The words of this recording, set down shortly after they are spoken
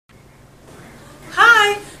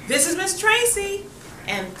This is Miss Tracy,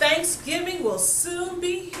 and Thanksgiving will soon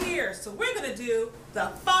be here. So we're going to do the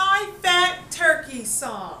 5 Fat Turkeys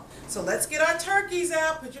song. So let's get our turkeys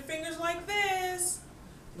out. Put your fingers like this.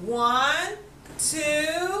 1,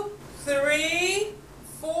 2, 3,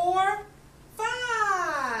 4,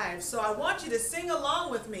 5. So I want you to sing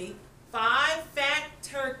along with me. 5 fat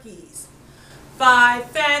turkeys.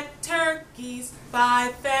 5 fat turkeys,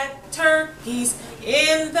 5 fat turkeys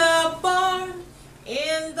in the barn,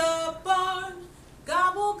 in the barn.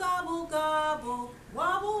 Gobble, gobble, gobble,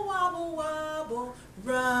 wobble, wobble, wobble,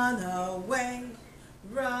 run away,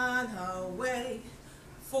 run away.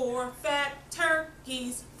 4 fat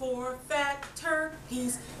turkeys, 4 fat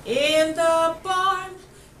turkeys in the barn,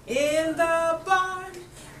 in the barn.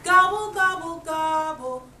 Gobble, gobble,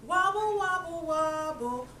 gobble, wobble, wobble,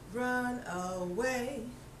 wobble, run away,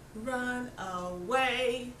 run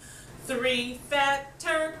away. 3 fat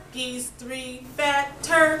turkeys, 3 fat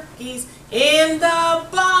turkeys in the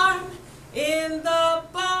barn, in the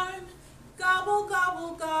barn. Gobble,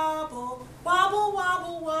 gobble, gobble, wobble,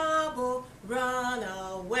 wobble, wobble, run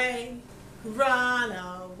away, run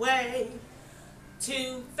away.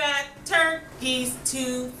 2 fat turkeys,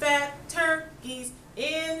 2 fat turkeys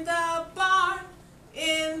in the barn,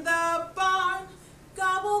 in the barn.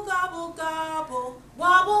 Gobble, gobble, gobble,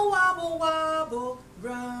 wobble, wobble, wobble,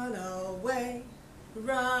 run away,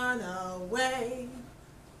 run away.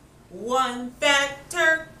 1 fat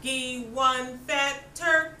turkey, 1 fat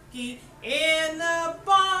turkey in the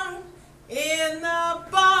barn, in the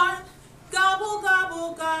barn. Gobble,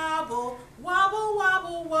 gobble, gobble, wobble,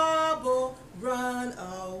 wobble, wobble, run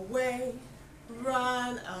away,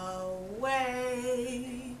 run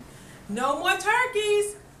away. No more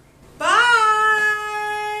turkeys.